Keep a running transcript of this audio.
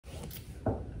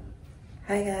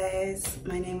Hi guys,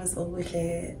 my name is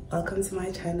Obuhle. Welcome to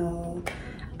my channel.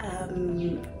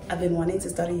 I've been wanting to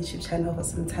start a YouTube channel for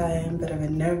some time, but I've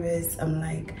been nervous. I'm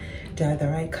like, do I have the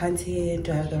right content?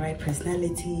 Do I have the right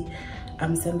personality?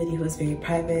 I'm somebody who's very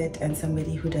private and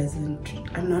somebody who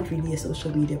I'm not really a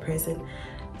social media person.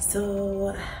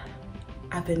 So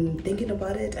I've been thinking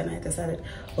about it and I decided,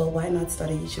 well, why not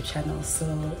start a YouTube channel? So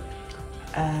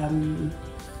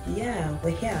yeah,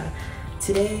 we're here.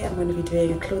 Today I'm going to be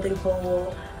doing a clothing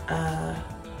haul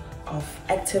of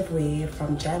Activewear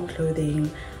from Jam Clothing,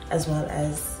 as well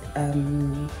as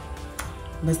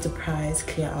MrPrice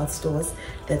Clearout stores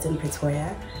that's in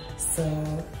Pretoria. So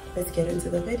let's get into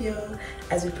the video.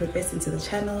 As we progress into the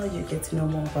channel, you get to know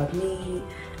more about me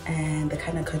and the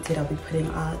kind of content I'll be putting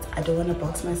out. I don't want to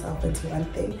box myself into one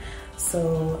thing,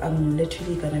 so I'm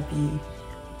literally gonna be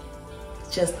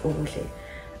just Obuhle.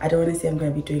 I don't want to say I'm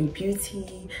going to be doing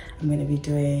beauty, I'm going to be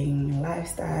doing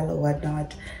lifestyle or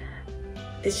whatnot.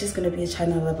 It's just going to be a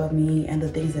channel about me and the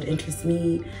things that interest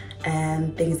me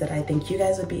and things that I think you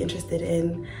guys would be interested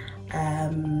in.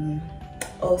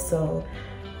 Also,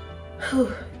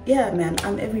 yeah man,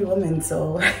 I'm every woman,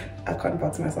 so I can't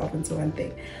box myself into one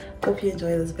thing. Hope you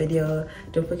enjoy this video.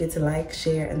 Don't forget to like,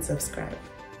 share and subscribe.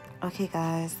 Okay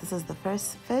guys, this is the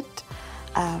first fit.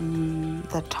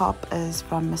 The top is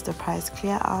from MrPrice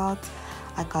Clearout.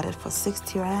 I got it for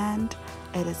 60 Rand.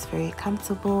 It is very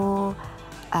comfortable.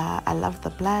 I love the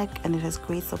black and it has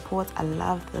great support. I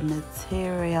love the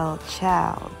material,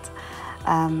 child.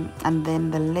 And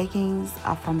then the leggings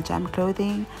are from Jam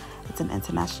Clothing. It's an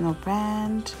international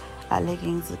brand.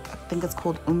 Leggings, I think it's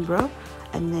called Umbro.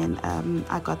 And then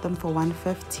I got them for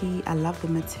 150. I love the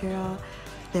material.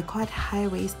 They're quite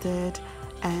high-waisted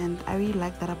and I really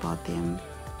like that about them.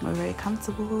 They're very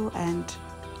comfortable and,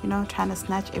 you know, trying to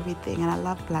snatch everything, and I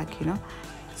love black, you know.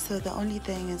 So the only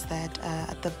thing is that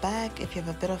at the back, if you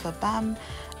have a bit of a bum,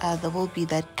 there will be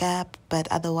that gap, but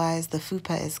otherwise the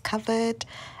fupa is covered.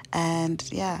 And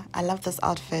yeah, I love this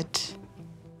outfit.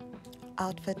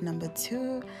 Outfit number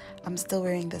 2, I'm still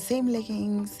wearing the same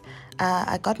leggings.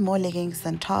 I got more leggings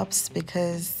than tops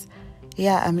because,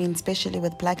 yeah, I mean, especially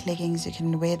with black leggings, you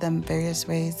can wear them various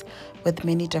ways with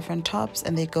many different tops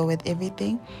and they go with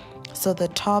everything. So the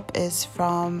top is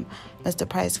from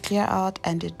MrPrice Clearout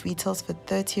and it retails for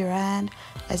 30 Rand.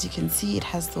 As you can see, it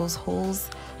has those holes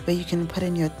where you can put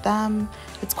in your thumb.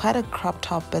 It's quite a crop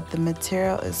top, but the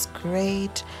material is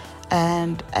great.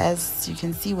 And as you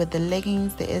can see with the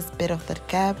leggings, there is a bit of that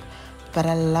gap, but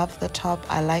I love the top.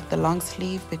 I like the long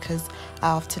sleeve because I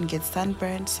often get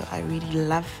sunburned, so I really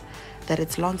love that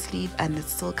it's long sleeve and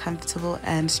it's still comfortable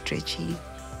and stretchy.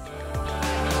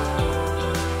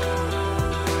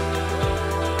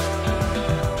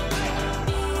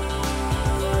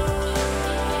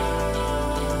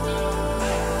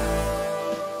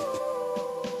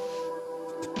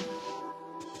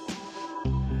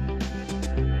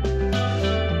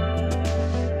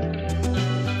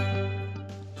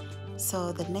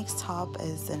 So the next top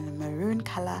is in a maroon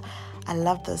color. I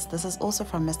love this. This is also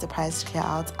from MrPrice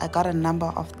Clearout. I got a number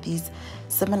of these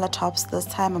similar tops. This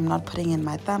time I'm not putting in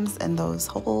my thumbs in those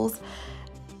holes.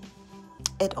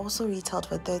 It also retailed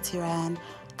for 30 Rand.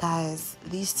 Guys,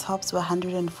 these tops were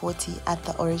 140 at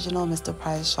the original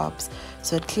MrPrice shops.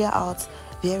 So at Clearout,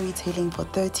 they're retailing for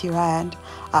 30 Rand.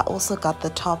 I also got the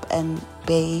top in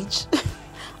beige.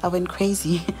 I went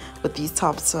crazy with these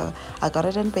tops, so I got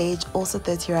it in beige, also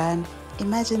 30 Rand.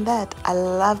 Imagine that. I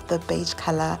love the beige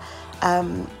color.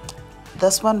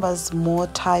 This one was more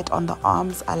tight on the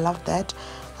arms. I love that.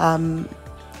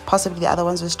 Possibly the other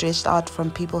ones were stretched out from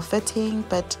people fitting,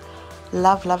 but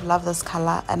love this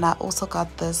color. And I also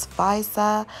got this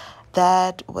visor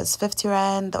that was 50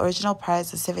 Rand. The original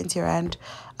price is 70 Rand,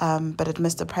 but at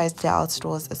MrPrice Clearout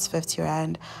stores it's 50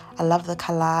 Rand. I love the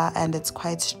color and it's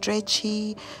quite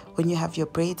stretchy. When you have your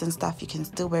braids and stuff, you can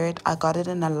still wear it. I got it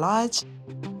in a large.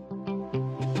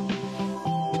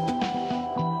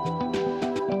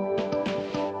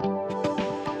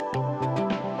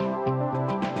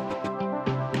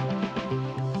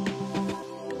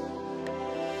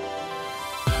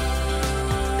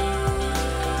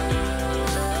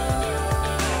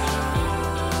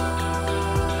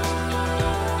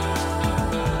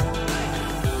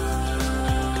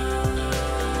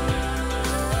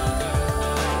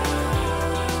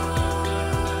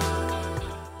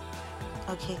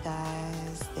 Okay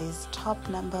guys, there's top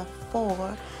number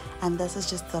 4 and this is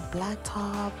just the black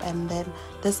top, and then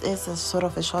this is a sort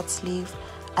of a short sleeve.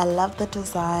 I love the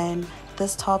design.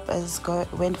 This top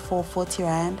went for 40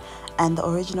 Rand and the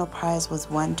original price was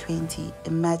 120.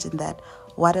 Imagine that.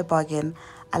 What a bargain.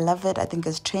 I love it. I think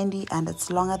it's trendy and it's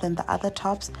longer than the other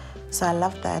tops, so I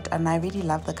love that. And I really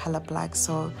love the color black,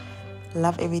 so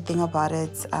love everything about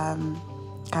it.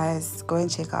 Guys, go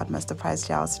and check out MrPrice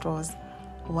Clearout stores.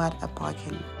 What a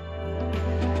bargain.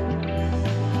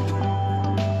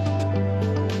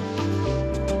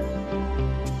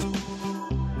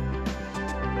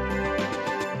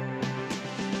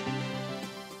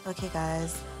 Okay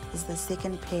guys, this is the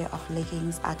second pair of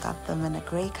leggings. I got them in a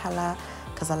grey color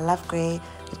because I love grey.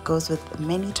 It goes with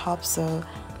many tops, so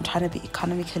I'm trying to be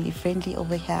economically friendly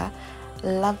over here.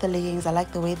 Love the leggings. I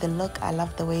like the way they look. I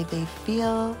love the way they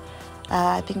feel.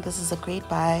 I think this is a great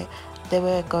buy. They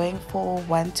were going for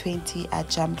 $120 at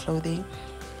Jam Clothing,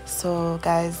 so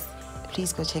guys,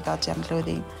 please go check out Jam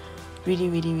Clothing. Really,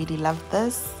 really, really love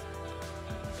this.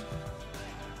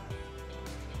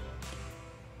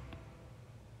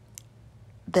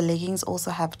 The leggings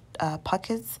also have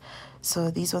pockets,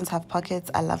 so these ones have pockets.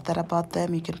 I love that about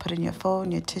them. You can put in your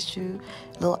phone, your tissue,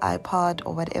 little iPod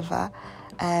or whatever.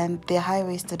 And they're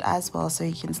high-waisted as well, so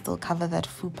you can still cover that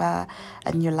fupa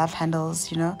and your love handles,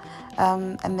 you know.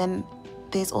 And then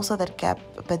there's also that gap,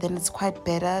 but then it's quite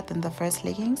better than the first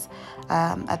leggings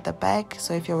at the back.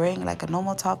 So if you're wearing like a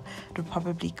normal top, it would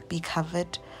probably be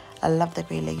covered. I love the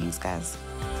grey leggings, guys.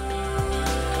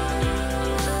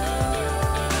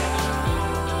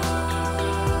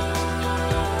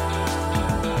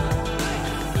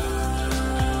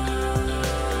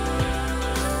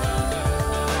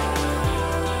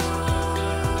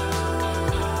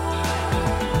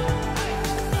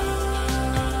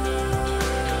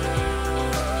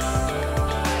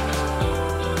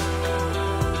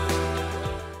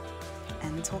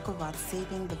 Talk about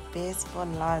saving the best for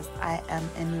last. I am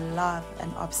in love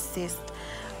and obsessed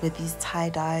with these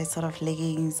tie-dye sort of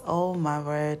leggings. Oh my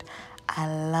word,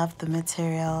 I love the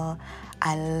material.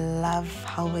 I love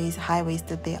how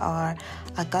high-waisted they are.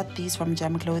 I got these from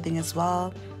Jam Clothing as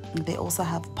well. They also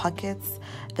have pockets.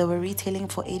 They were retailing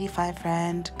for 85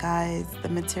 Rand. Guys, the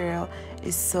material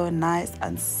is so nice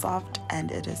and soft,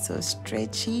 and it is so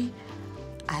stretchy.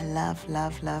 I love,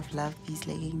 love, love, love these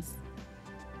leggings.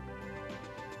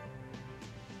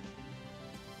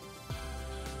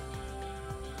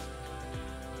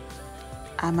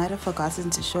 I might have forgotten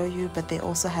to show you, but they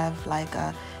also have like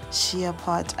a sheer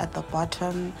part at the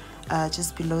bottom,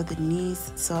 just below the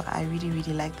knees. So I really,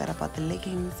 really like that about the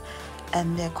leggings.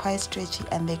 And they're quite stretchy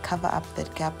and they cover up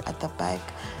that gap at the back.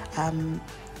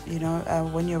 You know,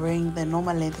 when you're wearing the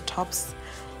normal length tops,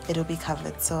 it'll be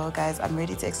covered. So guys, I'm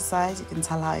ready to exercise. You can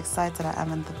tell how excited I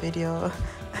am in the video.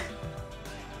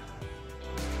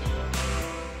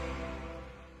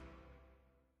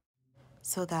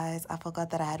 So guys, I forgot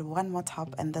that I had one more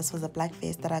top, and this was a black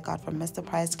vest that I got from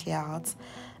MrPrice Clearout.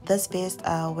 This vest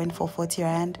went for 40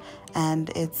 Rand and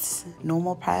its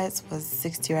normal price was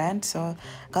 60 Rand. So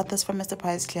got this from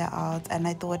MrPrice Clearout, and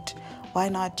I thought, why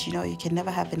not? You know, you can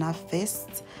never have enough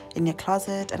vests in your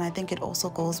closet, and I think it also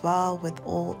goes well with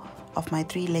all of my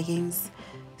 3 leggings.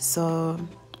 So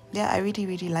yeah, I really,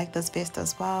 really like this vest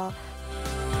as well.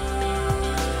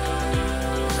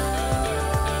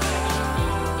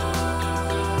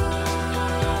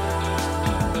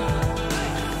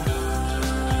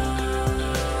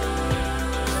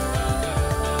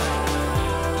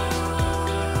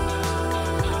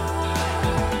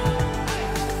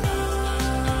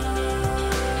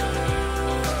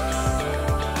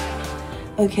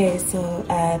 Okay, so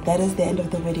that is the end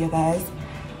of the video, guys.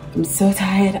 I'm so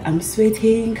tired. I'm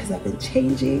sweating because I've been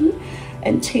changing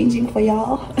and changing for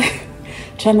y'all.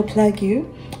 Trying to plug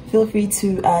you. Feel free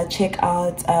to check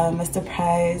out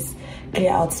MrPrice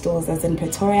Clearout stores that's in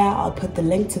Pretoria. I'll put the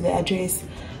link to the address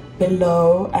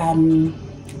below.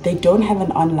 They don't have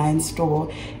an online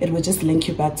store. It will just link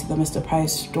you back to the MrPrice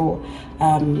store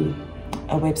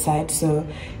a website. So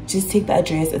just take the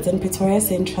address. It's in Pretoria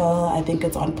Central. I think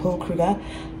it's on Kruger,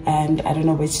 and I don't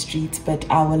know which street, but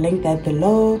I will link that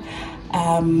below.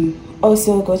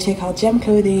 Also go check out Jam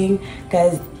Clothing,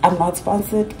 guys. I'm not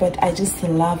sponsored, but I just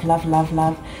love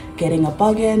getting a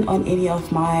bargain on any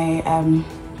of my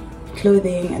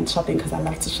clothing and shopping, because I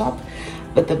love to shop,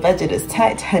 but the budget is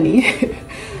tight, honey.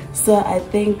 So I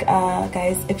think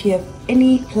guys, if you have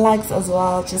any plugs as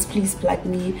well, just please plug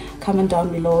me. Comment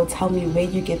down below, tell me where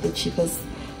you get the cheapest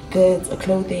goods or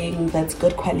clothing that's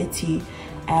good quality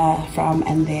from,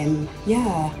 and then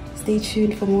yeah, stay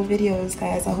tuned for more videos,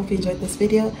 guys. I hope you enjoyed this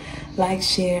video. Like,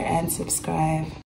 share and subscribe.